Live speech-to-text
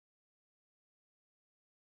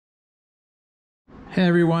Hey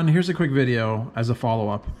everyone, here's a quick video as a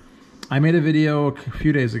follow-up. I made a video a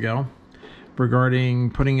few days ago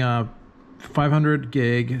regarding putting a 500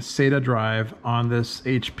 gig SATA drive on this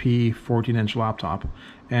HP 14-inch laptop,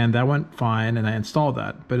 and that went fine and I installed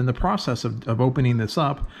that. But in the process of opening this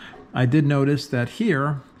up, I did notice that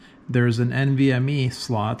here there's an NVMe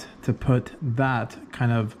slot to put that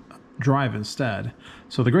kind of drive instead.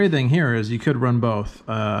 So the great thing here is you could run both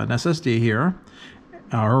an SSD here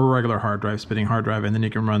or a regular hard drive, spinning hard drive, and then you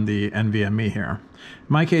can run the NVMe here. In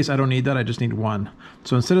my case, I don't need that, I just need one.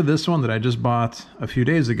 So instead of this one that I just bought a few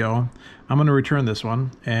days ago, I'm gonna return this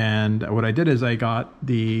one. And what I did is I got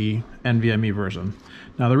the NVMe version.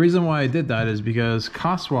 Now the reason why I did that is because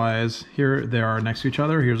cost-wise, here they are next to each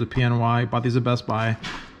other. Here's a PNY, bought these at Best Buy,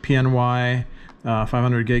 PNY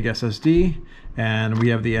 500 gig SSD, and we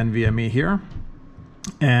have the NVMe here.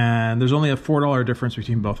 And there's only a $4 difference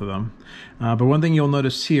between both of them. But one thing you'll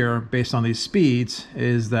notice here, based on these speeds,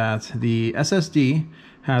 is that the SSD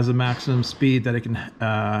has a maximum speed that it can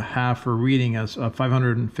have for reading as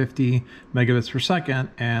 550 megabits per second,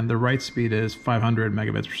 and the write speed is 500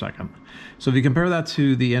 megabits per second. So if you compare that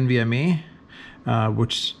to the NVMe,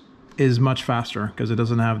 which is much faster because it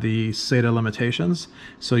doesn't have the SATA limitations.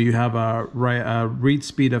 So you have a read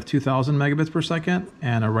speed of 2000 megabits per second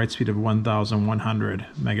and a write speed of 1100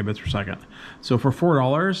 megabits per second. So for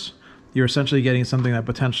 $4, you're essentially getting something that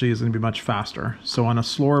potentially is going to be much faster. So on a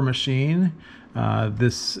slower machine,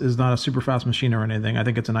 this is not a super fast machine or anything. I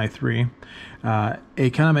think it's an i3. It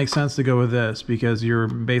kind of makes sense to go with this because you're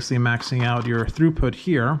basically maxing out your throughput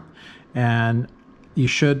here, and you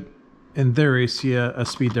should, in theory, see a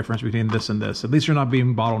speed difference between this and this. At least you're not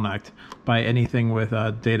being bottlenecked by anything with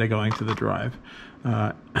data going to the drive.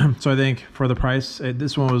 So I think for the price,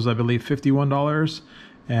 this one was, I believe, $51,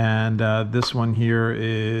 and this one here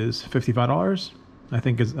is $55. I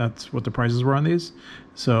think that's what the prices were on these.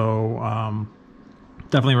 So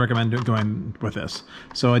definitely recommend going with this.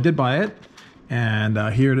 So I did buy it, and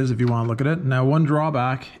here it is if you want to look at it. Now, one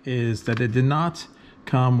drawback is that it did not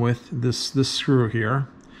come with this screw here,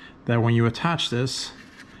 that when you attach this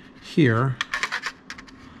here,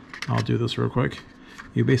 I'll do this real quick.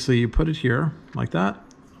 You put it here like that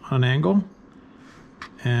on an angle,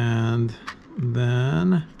 and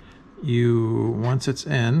then once it's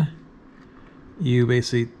in, you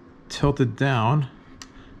basically tilt it down.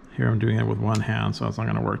 Here I'm doing it with one hand, so it's not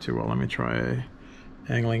gonna work too well. Let me try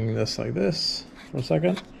angling this like this for a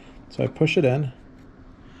second. So I push it in,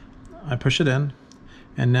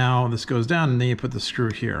 and now this goes down, and then you put the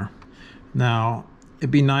screw here. Now, it'd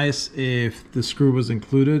be nice if the screw was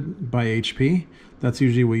included by HP. That's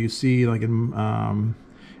usually what you see, like in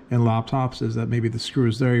laptops, is that maybe the screw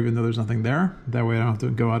is there even though there's nothing there. That way I don't have to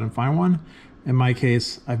go out and find one. In my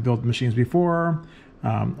case, I've built machines before.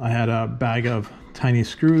 I had a bag of tiny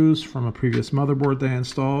screws from a previous motherboard that I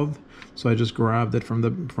installed. So I just grabbed it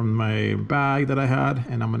from my bag that I had,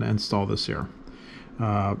 and I'm gonna install this here.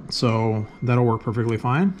 So that'll work perfectly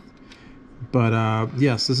fine. But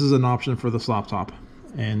yes, this is an option for this laptop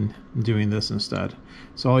and doing this instead.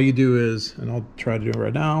 So all you do is, and I'll try to do it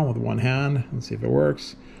right now with one hand and see if it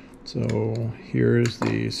works. So here's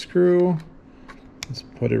the screw. Let's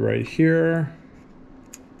put it right here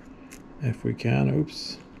if we can.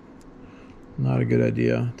 Oops, not a good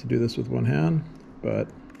idea to do this with one hand, but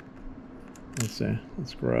let's see.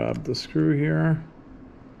 Let's grab the screw here,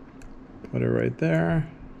 put it right there.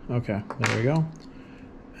 Okay, there we go.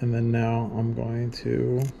 And then now I'm going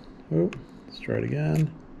to, let's try it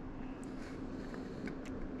again.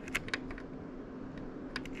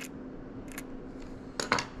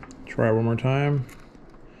 Try it one more time.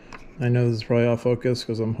 I know this is probably off focus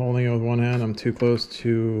because I'm holding it with one hand. I'm too close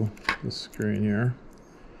to the screen here.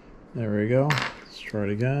 There we go. Let's try it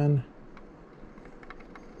again.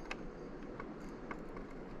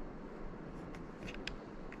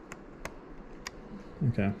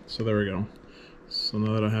 Okay, so there we go. So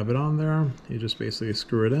now that I have it on there, you just basically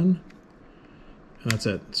screw it in, and that's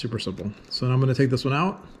it. Super simple. So now I'm going to take this one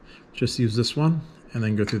out, just use this one, and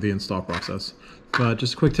then go through the install process. But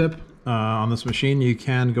just a quick tip, on this machine, you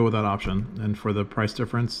can go with that option, and for the price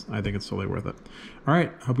difference, I think it's totally worth it. All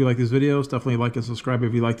right, hope you like these videos. Definitely like and subscribe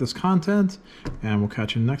if you like this content, and we'll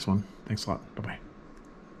catch you in the next one. Thanks a lot. Bye-bye.